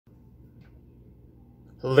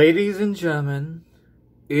Ladies and gentlemen,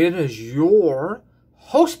 it is your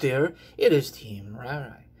host here. It is Team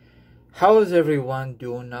Rai. How is everyone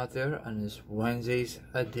doing out there on this Wednesday's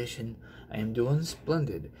edition? I am doing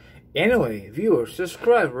splendid. Anyway, viewers,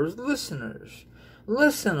 subscribers, listeners,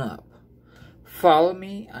 listen up. Follow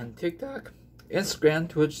me on TikTok, Instagram,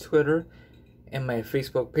 Twitch, Twitter, and my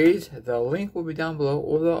Facebook page. The link will be down below,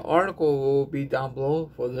 or the article will be down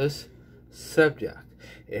below for this subject.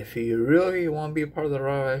 If you really want to be a part of the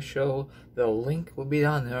Raw show, the link will be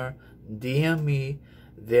down there. DM me,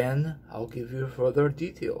 then I'll give you further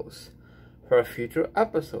details for a future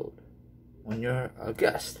episode when you're a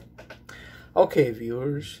guest. Okay,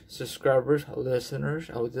 viewers, subscribers, listeners,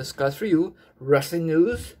 I will discuss for you wrestling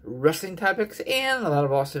news, wrestling topics, and a lot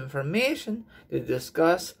of awesome information to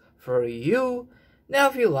discuss for you. Now,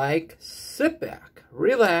 if you like, sit back,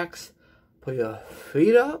 relax, put your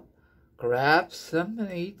feet up, grab something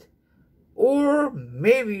to eat, or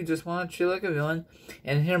maybe you just want to chill like a villain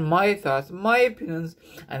and hear my thoughts, my opinions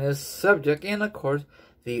on this subject. And of course,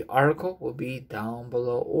 the article will be down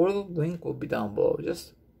below, or the link will be down below.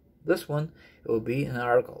 Just this one, it will be an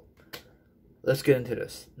article. Let's get into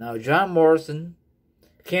this. Now, John Morrison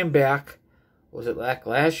came back, was it like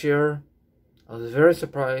last year? I was very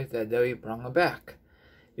surprised that WWE brought him back,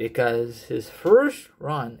 because his first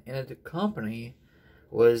run into the company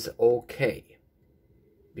was okay,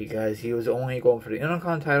 because he was only going for the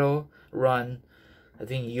Intercontinental title run, I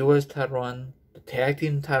think US title run, the tag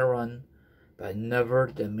team title run, but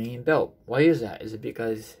never the main belt. Why is that? Is it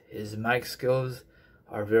because his mic skills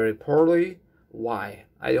are very poorly? Why?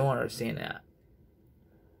 I don't understand that.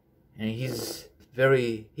 And he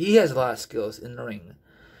has a lot of skills in the ring.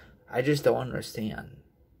 I just don't understand.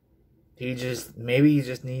 Maybe he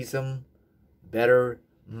just needs some better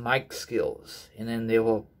mic skills, and then they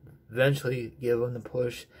will eventually give him the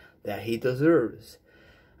push that he deserves.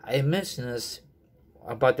 I mentioned this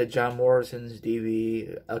about the John Morrison's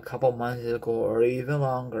DVD a couple months ago, or even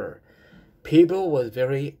longer. People was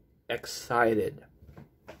very excited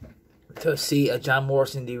to see a John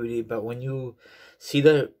Morrison DVD, but when you see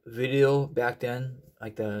the video back then,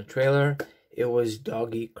 like the trailer, it was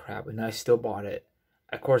doggy crap, and I still bought it.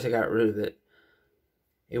 Of course, I got rid of it.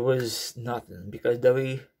 It was nothing, because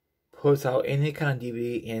WWE puts out any kind of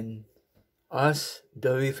DVD, and us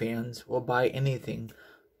WWE fans will buy anything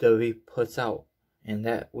WWE puts out, and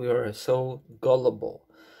that we are so gullible.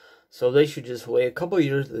 So they should just wait a couple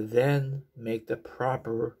years, then make the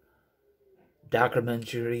proper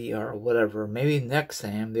documentary or whatever. Maybe next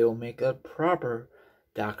time they will make a proper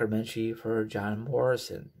documentary for John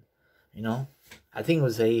Morrison. You know, I think it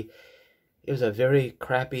was a very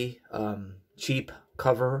crappy, cheap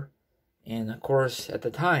cover. And of course, at the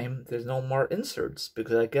time, there's no more inserts,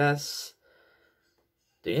 because I guess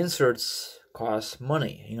the inserts cost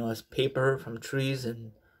money. You know, it's paper from trees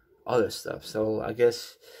and other stuff. So I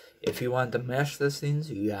guess if you want to mash those things,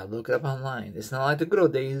 you gotta look it up online. It's not like the good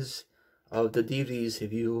old days of the DVDs.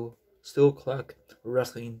 If you still collect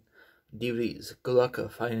wrestling DVDs, good luck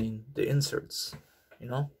of finding the inserts, you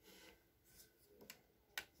know?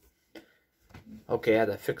 Okay, I had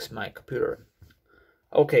to fix my computer.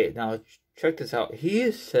 Okay, now check this out.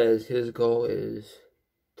 He says his goal is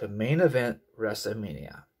to main event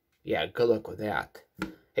WrestleMania. Yeah, good luck with that.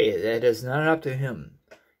 Hey, that is not up to him.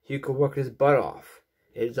 He could work his butt off.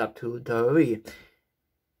 It is up to WWE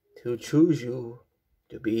to choose you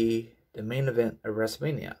to be the main event of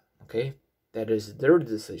WrestleMania. Okay? That is their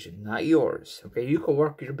decision, not yours. Okay? You could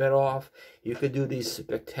work your butt off. You could do these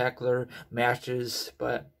spectacular matches,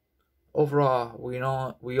 but overall, we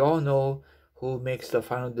all know who makes the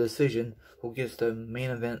final decision, who gets the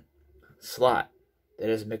main event slot. That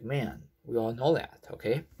is McMahon. We all know that,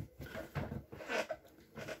 okay?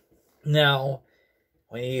 Now,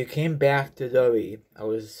 when he came back to WWE, I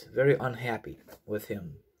was very unhappy with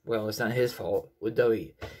him. Well, it's not his fault, with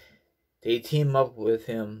WWE. They team up with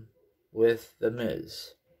him with The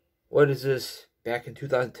Miz. What is this? Back in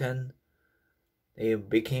 2010, they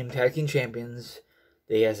became tag team champions.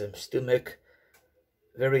 They had some stupid,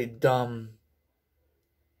 very dumb,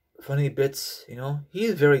 funny bits, you know.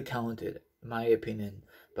 He's very talented, in my opinion,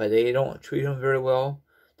 but they don't treat him very well.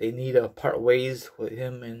 They need to part ways with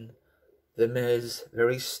him and The Miz.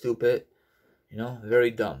 Very stupid, you know,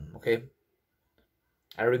 very dumb, okay?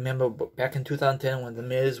 I remember back in 2010 when The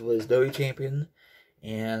Miz was WWE champion,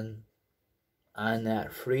 and on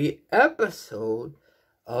that free episode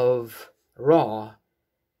of Raw,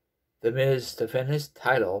 The Miz defended his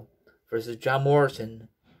title versus John Morrison,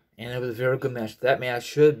 and it was a very good match. That match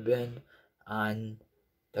should have been on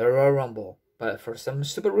the Royal Rumble, but for some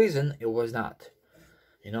stupid reason, it was not.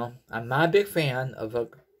 You know, I'm not a big fan of a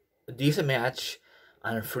decent match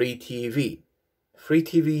on free TV. Free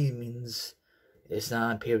TV means it's not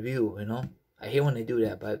on pay-per-view, you know. I hate when they do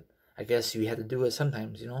that, but I guess you have to do it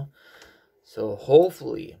sometimes, you know. So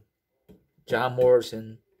hopefully, John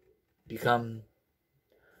Morrison become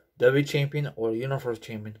WWE Champion or Universal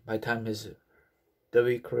Champion by the time his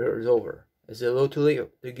WWE career is over. Is it a little too late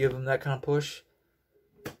to give him that kind of push?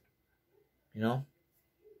 You know?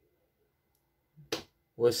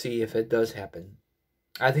 We'll see if it does happen.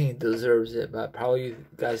 I think he deserves it, but probably you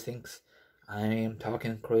guys thinks I am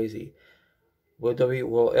talking crazy. Will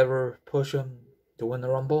WWE ever push him to win the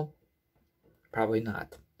Rumble? Probably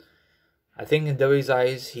not. I think in WWE's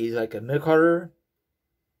eyes, he's like a mid-carder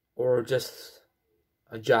or just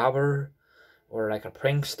a jobber or like a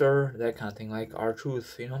prankster, that kind of thing, like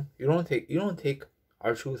R-Truth, you know? You don't take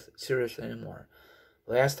R-Truth seriously anymore.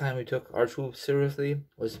 Last time we took R-Truth seriously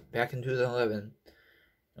was back in 2011.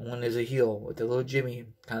 And when there's a heel with the little Jimmy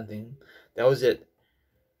kind of thing. That was it.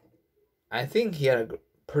 I think he had a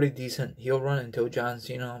pretty decent heel run until John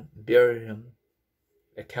Cena buried him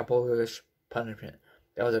at Cappotelli's Punishment.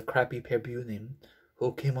 That was a crappy pay-per-view name.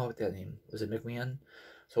 Who came up with that name? Was it McMahon?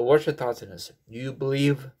 So what's your thoughts on this? Do you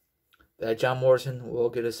believe that John Morrison will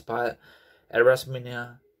get a spot at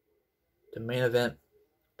WrestleMania, the main event?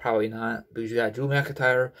 Probably not, because you got Drew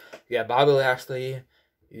McIntyre, you got Bobby Lashley,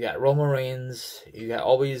 you got Roman Reigns, you got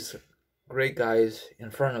all these great guys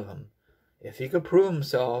in front of him. If he could prove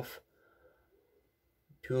himself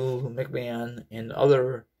to McMahon and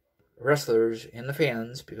other wrestlers and the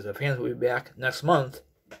fans, because the fans will be back next month,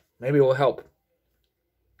 maybe it will help.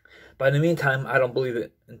 But in the meantime, I don't believe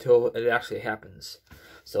it until it actually happens.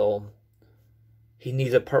 So he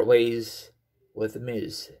needs to part ways with The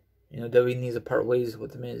Miz. You know, WWE needs to part ways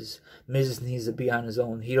with The Miz. Miz needs to be on his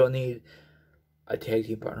own. He don't need a tag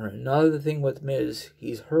team partner. Another thing with Miz,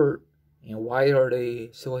 he's hurt. And why are they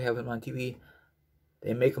still having him on TV?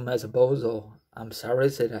 They make him as a bozo. I'm sorry to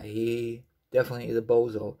say that. He definitely is a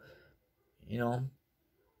bozo. You know,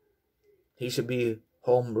 he should be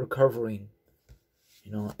home recovering.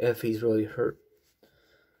 You know, if he's really hurt.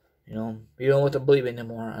 You know, you don't know what to believe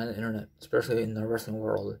anymore on the internet, especially in the wrestling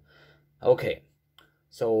world. Okay,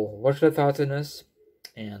 so what's your thoughts on this?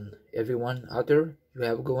 And everyone out there, you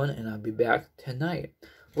have a good one, and I'll be back tonight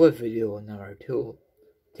with video number 2.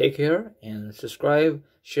 Take care, and subscribe,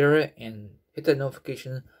 share it, and hit that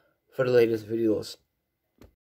notification for the latest videos.